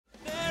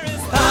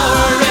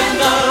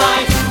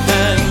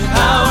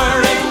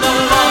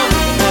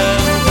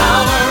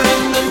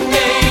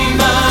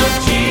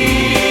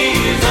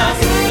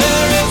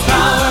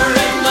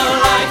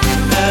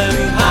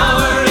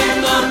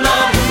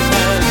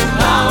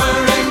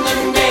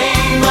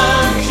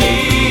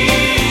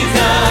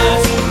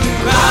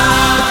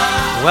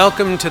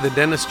Welcome to the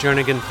Dennis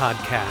Jernigan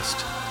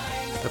Podcast.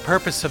 The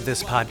purpose of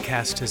this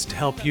podcast is to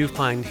help you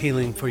find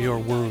healing for your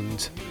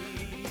wounds,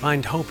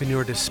 find hope in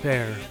your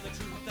despair,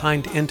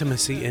 find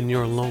intimacy in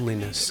your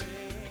loneliness,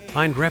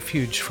 find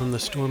refuge from the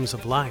storms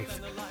of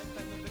life,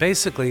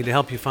 basically to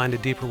help you find a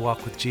deeper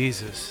walk with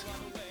Jesus.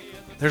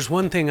 There's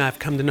one thing I've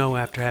come to know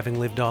after having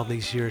lived all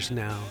these years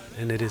now,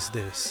 and it is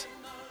this.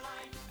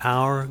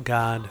 Our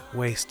God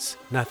wastes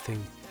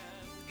nothing.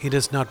 He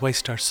does not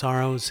waste our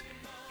sorrows.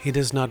 He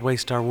does not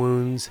waste our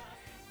wounds.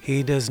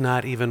 He does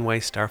not even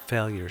waste our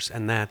failures,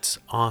 and that's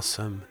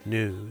awesome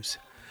news.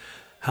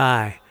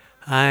 Hi,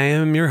 I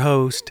am your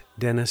host,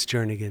 Dennis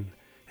Jernigan,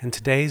 and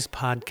today's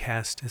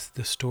podcast is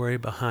the story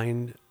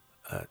behind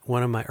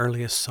one of my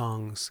earliest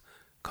songs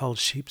called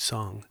Sheep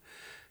Song.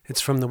 It's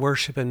from the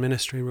worship and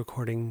ministry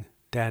recording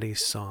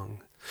Daddy's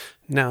Song.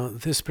 Now,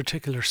 this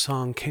particular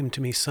song came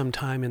to me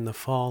sometime in the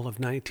fall of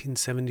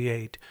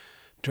 1978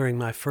 during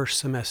my first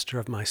semester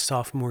of my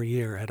sophomore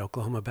year at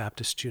Oklahoma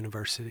Baptist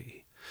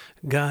University.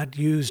 God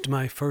used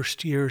my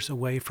first years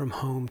away from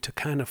home to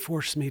kind of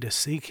force me to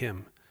seek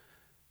Him,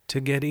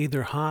 to get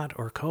either hot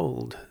or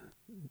cold,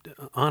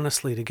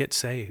 honestly, to get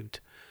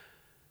saved.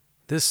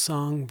 This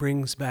song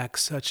brings back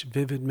such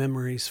vivid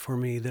memories for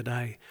me that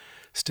I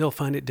still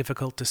find it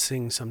difficult to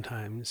sing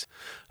sometimes.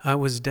 I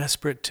was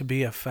desperate to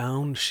be a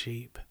found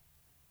sheep.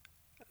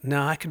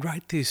 Now, I could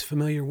write these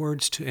familiar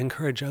words to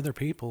encourage other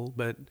people,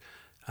 but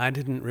I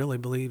didn't really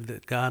believe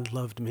that God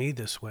loved me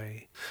this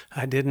way.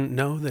 I didn't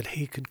know that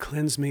He could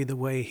cleanse me the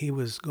way He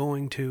was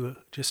going to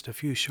just a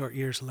few short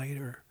years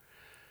later.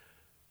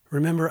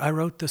 Remember, I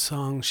wrote the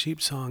song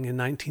Sheep Song in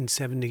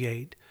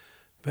 1978,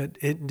 but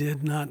it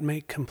did not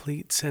make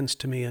complete sense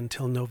to me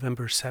until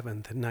November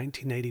 7th in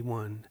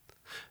 1981.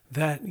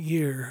 That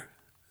year,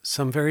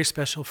 some very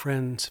special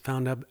friends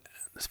found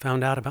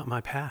out about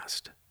my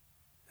past,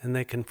 and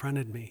they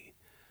confronted me.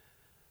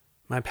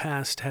 My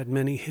past had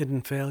many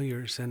hidden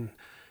failures, and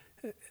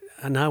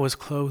I was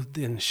clothed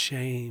in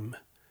shame.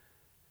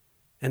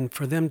 And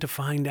for them to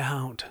find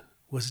out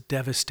was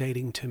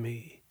devastating to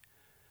me.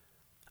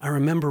 I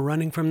remember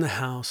running from the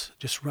house,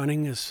 just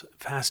running as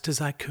fast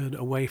as I could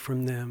away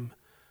from them,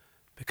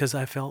 because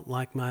I felt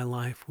like my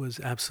life was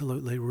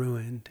absolutely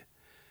ruined.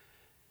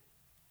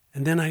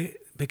 And then I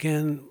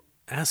began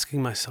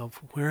asking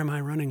myself, where am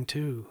I running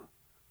to?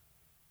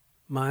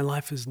 My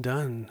life is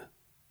done.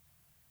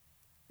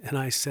 And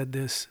I said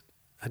this,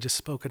 I just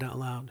spoke it out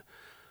loud.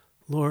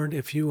 Lord,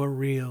 if you are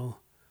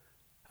real,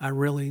 I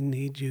really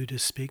need you to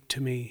speak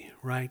to me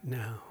right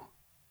now.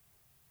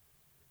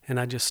 And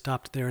I just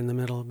stopped there in the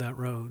middle of that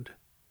road.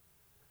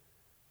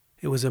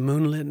 It was a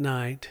moonlit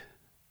night,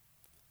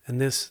 and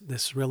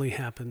this really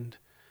happened.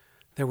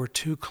 There were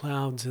two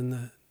clouds in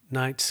the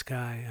night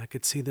sky. I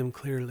could see them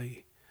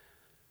clearly.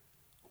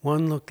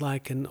 One looked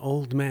like an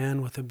old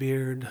man with a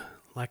beard,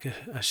 like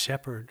a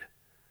shepherd.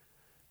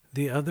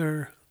 The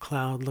other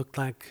cloud looked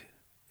like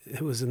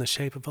it was in the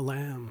shape of a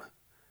lamb.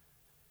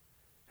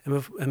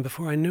 And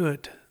before I knew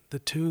it, the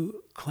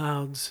two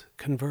clouds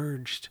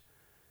converged,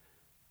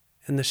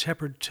 and the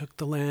shepherd took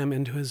the lamb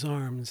into his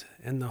arms,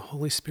 and the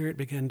Holy Spirit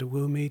began to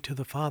woo me to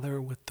the Father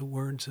with the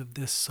words of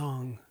this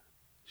song,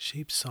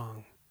 Sheep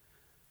Song,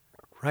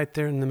 right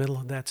there in the middle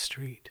of that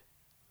street.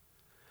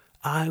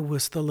 I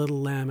was the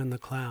little lamb in the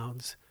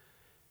clouds,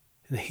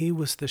 and He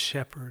was the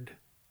shepherd,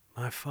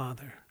 my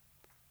Father.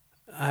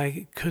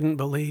 I couldn't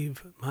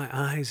believe my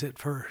eyes at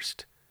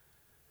first.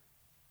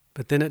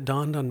 But then it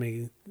dawned on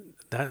me,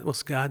 that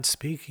was God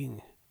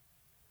speaking.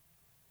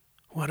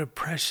 What a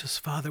precious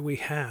Father we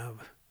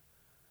have.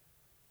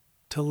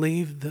 To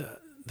leave the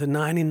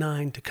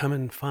 99 to come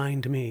and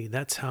find me,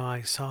 that's how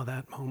I saw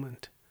that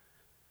moment.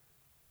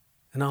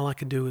 And all I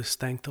could do was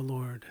thank the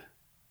Lord.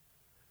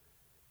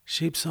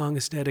 Sheep Song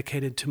is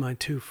dedicated to my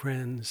two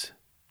friends,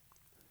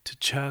 to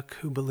Chuck,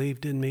 who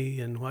believed in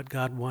me and what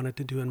God wanted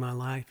to do in my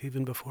life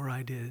even before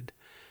I did,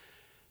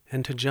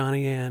 and to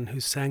Johnny Ann,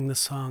 who sang the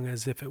song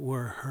as if it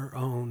were her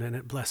own, and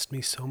it blessed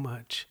me so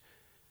much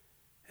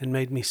and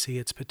made me see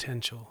its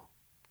potential.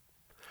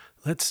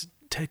 Let's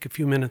take a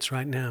few minutes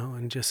right now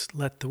and just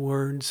let the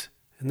words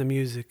and the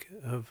music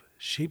of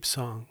Sheep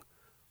Song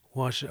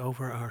wash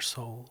over our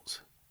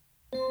souls.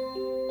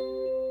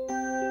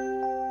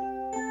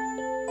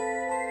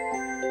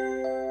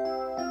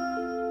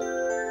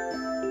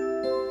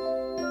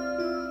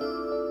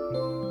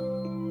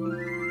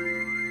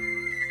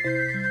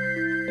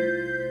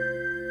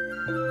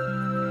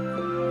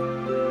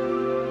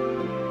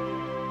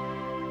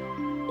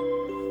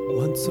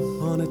 Once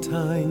upon a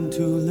time,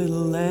 two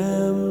little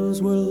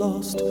lambs were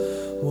lost.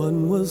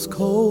 One was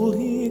cold,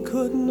 he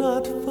could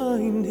not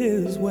find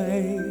his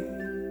way.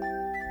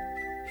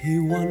 He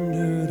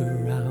wandered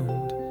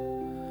around,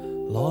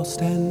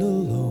 lost and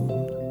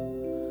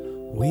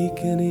alone,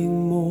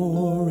 weakening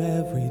more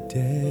every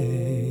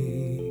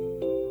day.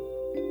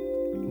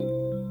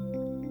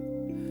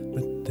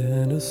 But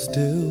then a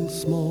still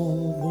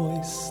small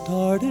voice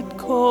started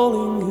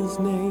calling his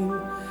name,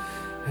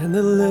 and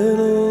the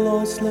little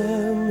lost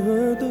lamb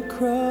heard the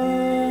cry.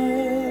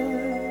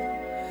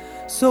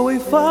 So he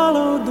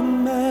followed the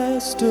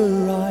master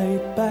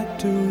right back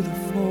to the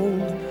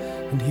fold,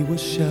 and he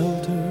was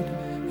sheltered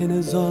in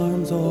his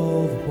arms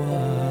all the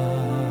while.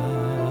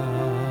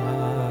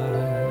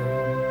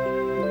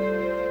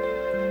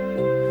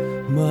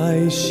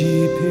 My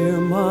sheep hear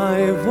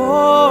my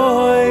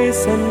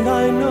voice, and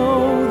I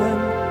know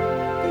them,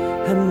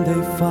 and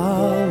they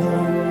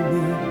follow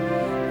me,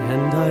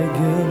 and I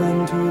give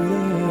unto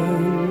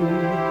them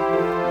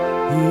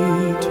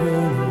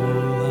eternal life.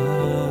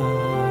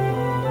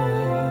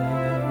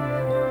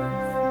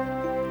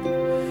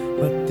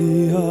 But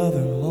the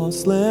other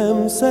lost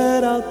lamb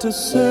set out to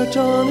search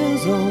on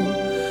his own,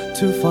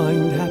 to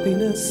find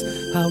happiness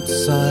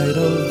outside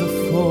of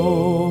the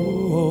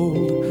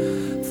fold.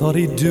 Thought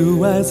he'd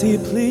do as he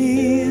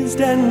pleased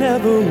and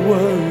never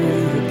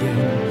worry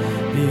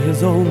again, be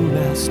his own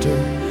master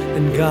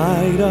and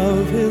guide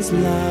of his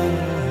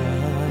life.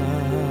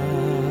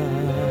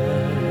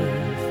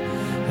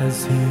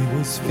 As he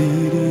was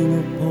feeding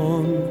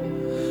upon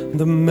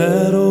the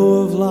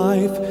meadow of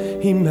life,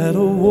 he met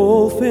a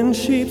wolf in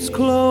sheep's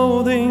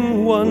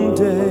clothing one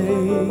day.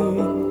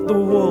 The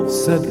wolf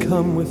said,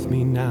 "Come with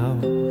me now,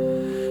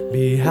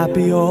 be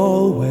happy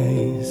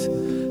always,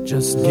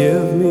 just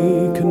give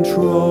me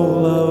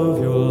control of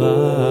your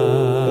life."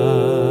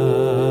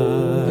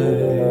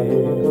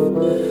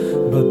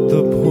 But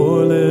the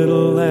poor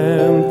little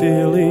lamb,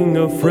 feeling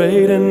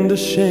afraid and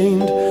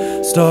ashamed,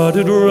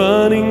 started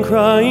running,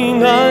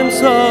 crying, "I'm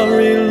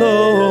sorry,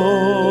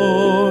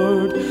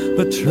 Lord."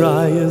 But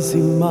try as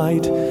he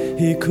might,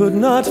 he could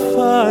not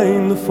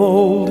find the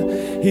fold.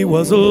 He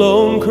was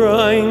alone,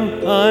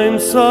 crying, "I'm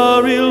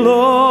sorry,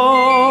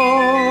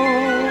 Lord."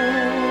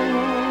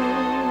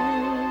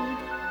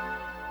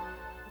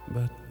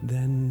 But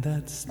then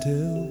that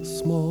still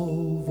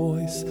small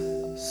voice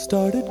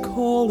started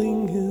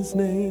calling his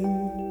name,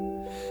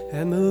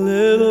 and the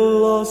little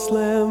lost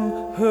lamb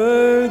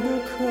heard the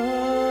cry.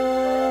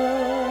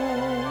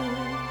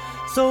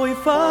 So he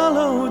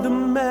followed the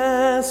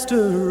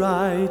master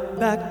right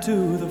back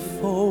to the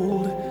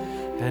fold,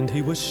 and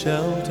he was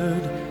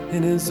sheltered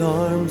in his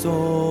arms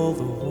all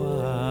the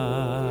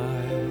while.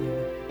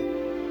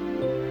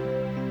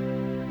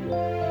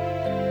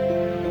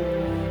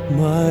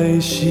 My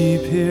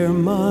sheep hear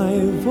my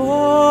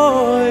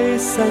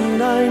voice,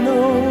 and I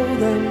know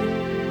them,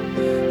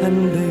 and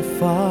they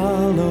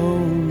follow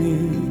me,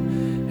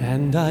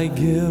 and I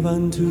give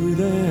unto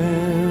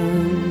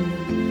them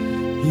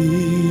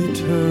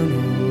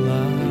eternal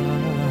life.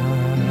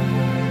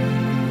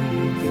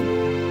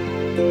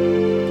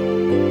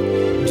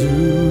 Do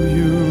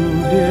you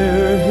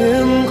hear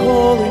him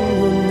calling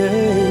your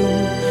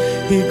name?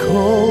 He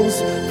calls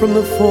from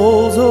the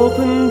fold's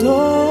open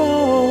door.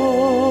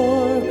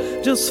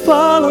 Just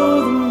follow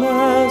the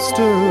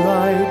master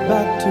right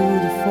back to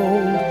the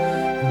fold,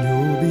 and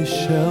you'll be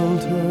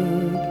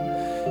sheltered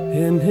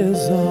in his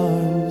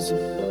arms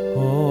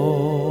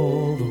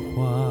all the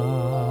while.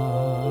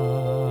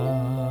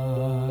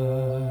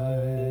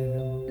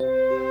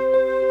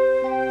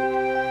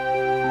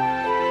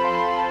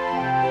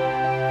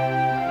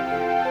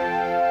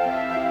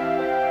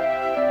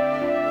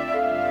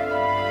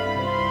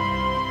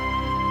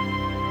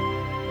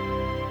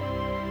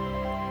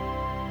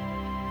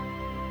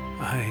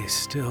 I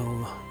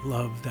still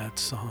love that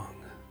song.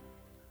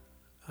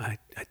 I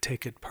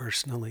take it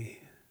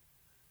personally,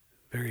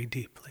 very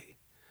deeply.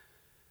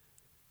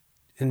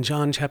 In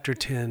John chapter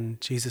 10,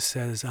 Jesus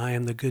says, "I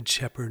am the good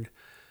shepherd.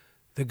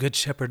 The good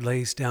shepherd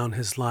lays down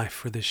his life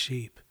for the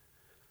sheep.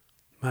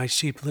 My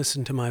sheep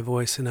listen to my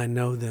voice, and I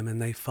know them,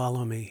 and they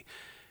follow me.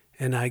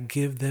 And I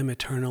give them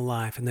eternal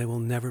life, and they will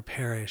never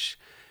perish,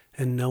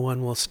 and no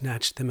one will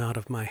snatch them out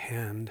of my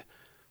hand.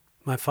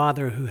 My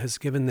Father who has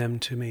given them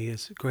to me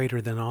is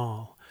greater than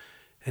all,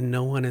 and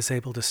no one is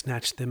able to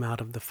snatch them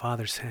out of the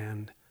Father's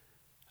hand.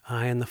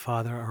 I and the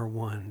Father are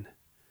one."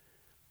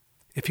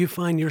 If you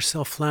find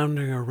yourself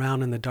floundering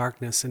around in the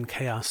darkness and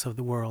chaos of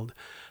the world,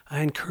 I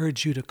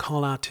encourage you to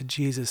call out to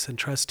Jesus and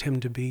trust him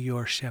to be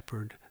your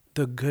shepherd,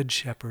 the good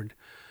shepherd,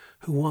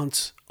 who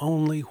wants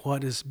only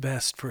what is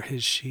best for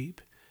his sheep.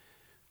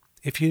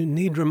 If you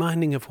need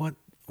reminding of what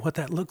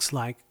that looks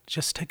like,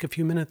 just take a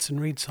few minutes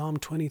and read Psalm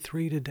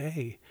 23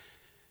 today.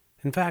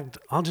 In fact,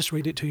 I'll just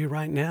read it to you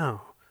right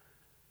now.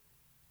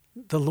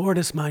 "The Lord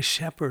is my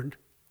shepherd.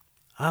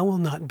 I will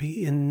not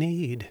be in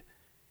need.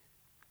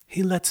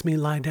 He lets me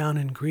lie down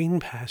in green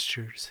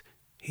pastures.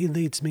 He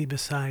leads me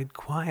beside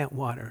quiet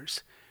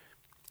waters.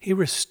 He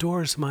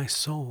restores my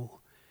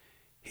soul.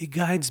 He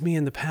guides me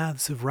in the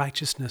paths of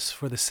righteousness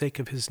for the sake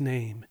of his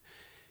name.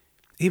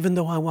 Even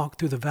though I walk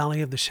through the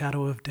valley of the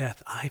shadow of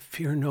death, I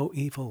fear no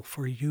evil,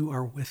 for you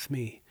are with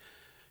me.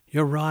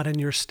 Your rod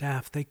and your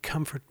staff, they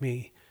comfort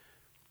me.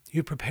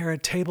 You prepare a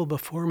table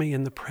before me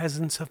in the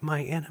presence of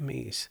my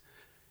enemies.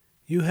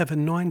 You have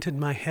anointed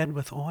my head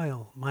with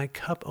oil. My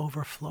cup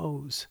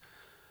overflows.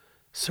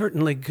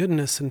 Certainly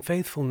goodness and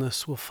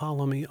faithfulness will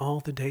follow me all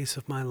the days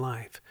of my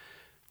life,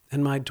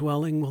 and my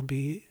dwelling will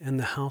be in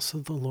the house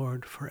of the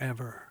Lord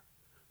forever."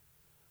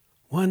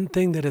 One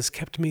thing that has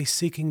kept me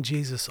seeking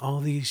Jesus all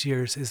these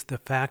years is the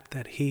fact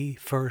that he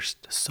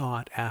first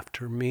sought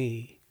after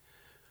me.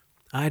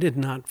 I did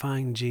not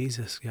find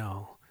Jesus,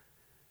 y'all.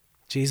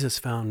 Jesus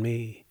found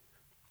me.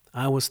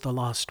 I was the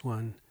lost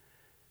one,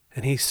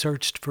 and he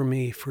searched for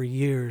me for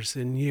years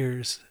and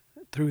years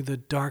through the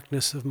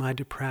darkness of my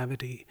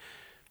depravity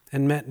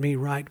and met me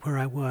right where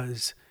I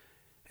was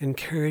and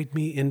carried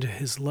me into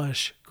his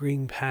lush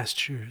green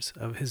pastures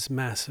of his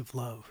massive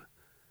love.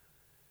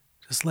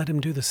 Just let him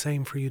do the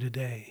same for you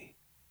today.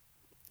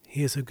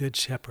 He is a good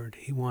shepherd.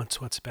 He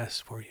wants what's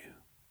best for you.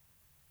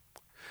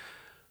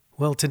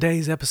 Well,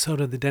 today's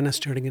episode of the Dennis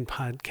Jernigan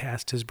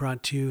Podcast is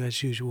brought to you,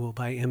 as usual,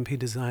 by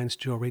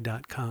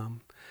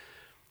mpdesignsjewelry.com.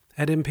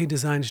 At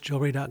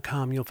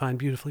mpdesignsjewelry.com, you'll find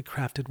beautifully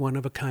crafted,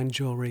 one-of-a-kind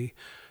jewelry,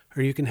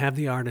 or you can have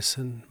the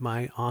artisan,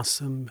 my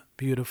awesome,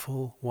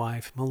 beautiful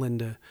wife,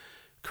 Melinda,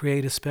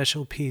 create a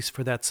special piece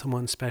for that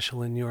someone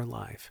special in your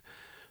life.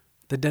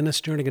 The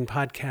Dennis Jernigan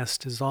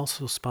Podcast is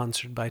also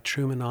sponsored by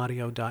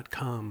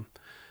TrumanAudio.com.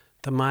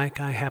 The mic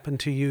I happen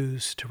to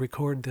use to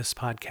record this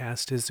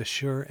podcast is a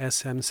Shure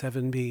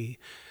SM7B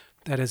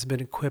that has been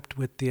equipped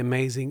with the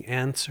amazing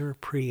Anser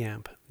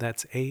preamp,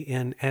 that's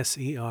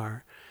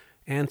A-N-S-E-R,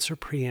 Anser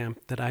preamp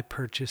that I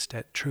purchased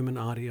at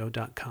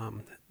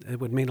TrumanAudio.com.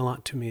 It would mean a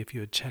lot to me if you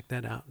would check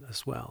that out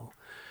as well.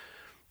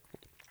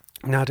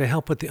 Now, to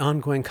help with the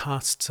ongoing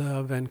costs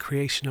of and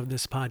creation of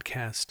this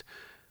podcast,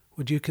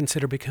 would you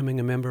consider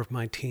becoming a member of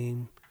my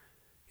team?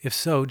 If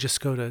so,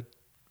 just go to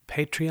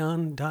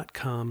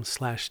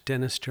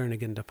patreon.com/Dennis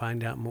Jernigan to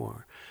find out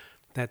more.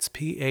 That's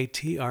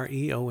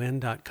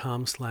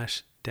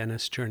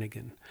patreon.com/Dennis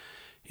Jernigan.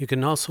 You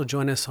can also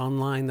join us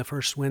online the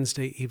first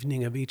Wednesday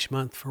evening of each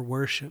month for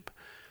worship.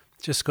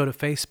 Just go to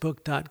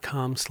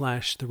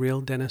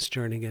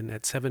facebook.com/TheRealDennisJernigan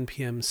at 7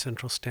 p.m.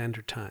 Central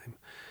Standard Time.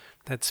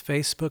 That's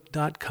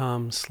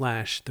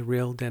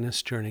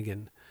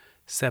facebook.com/TheRealDennisJernigan,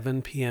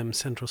 7 p.m.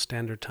 Central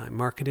Standard Time.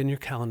 Mark it in your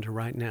calendar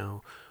right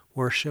now.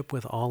 Worship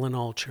with All in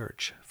All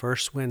Church,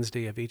 first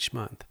Wednesday of each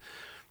month.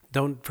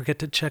 Don't forget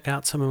to check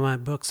out some of my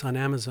books on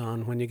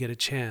Amazon when you get a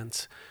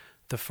chance.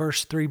 The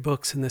first 3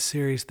 books in the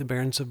series, The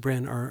Barons of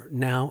Bryn, are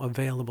now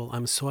available.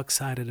 I'm so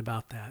excited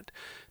about that.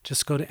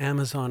 Just go to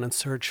Amazon and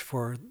search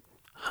for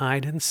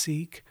Hide and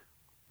Seek,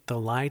 The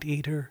Light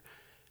Eater,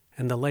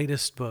 and the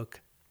latest book,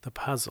 The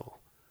Puzzle.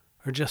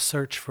 Or just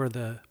search for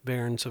The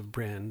Barons of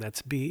Bryn.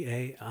 That's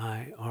B-A-I-R-N-S,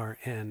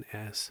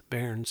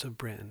 Barons of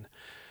Bryn.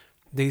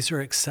 These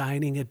are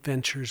exciting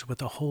adventures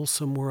with a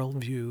wholesome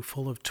worldview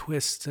full of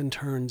twists and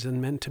turns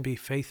and meant to be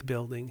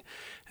faith-building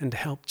and to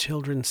help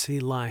children see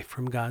life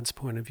from God's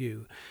point of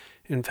view.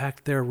 In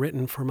fact, they're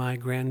written for my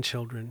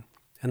grandchildren.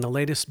 And the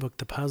latest book,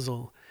 The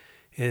Puzzle,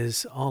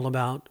 is all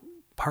about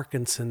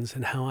Parkinson's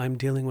and how I'm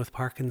dealing with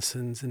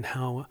Parkinson's and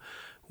how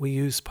we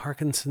use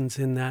Parkinson's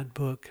in that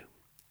book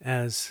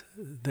as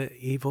the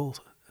evil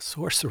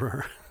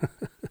sorcerer.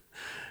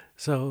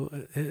 So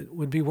it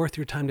would be worth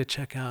your time to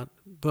check out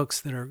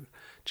books that are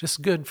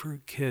just good for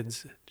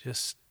kids,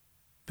 just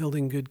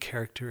building good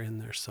character in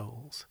their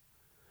souls.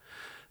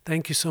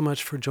 Thank you so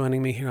much for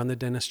joining me here on the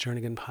Dennis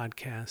Jernigan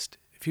Podcast.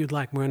 If you'd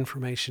like more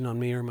information on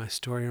me or my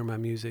story or my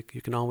music,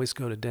 you can always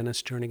go to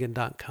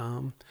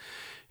DennisJernigan.com.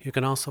 You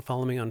can also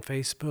follow me on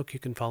Facebook. You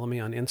can follow me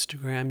on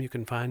Instagram. You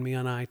can find me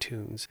on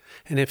iTunes.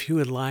 And if you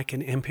would like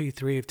an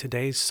MP3 of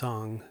today's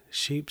song,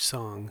 Sheep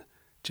Song,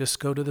 just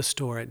go to the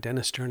store at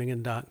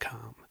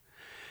DennisJernigan.com.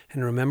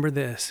 And remember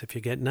this, if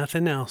you get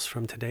nothing else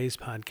from today's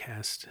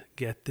podcast,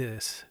 get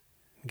this,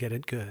 get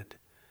it good.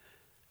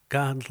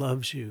 God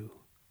loves you,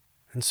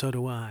 and so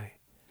do I.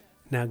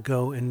 Now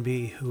go and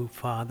be who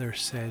Father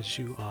says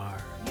you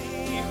are.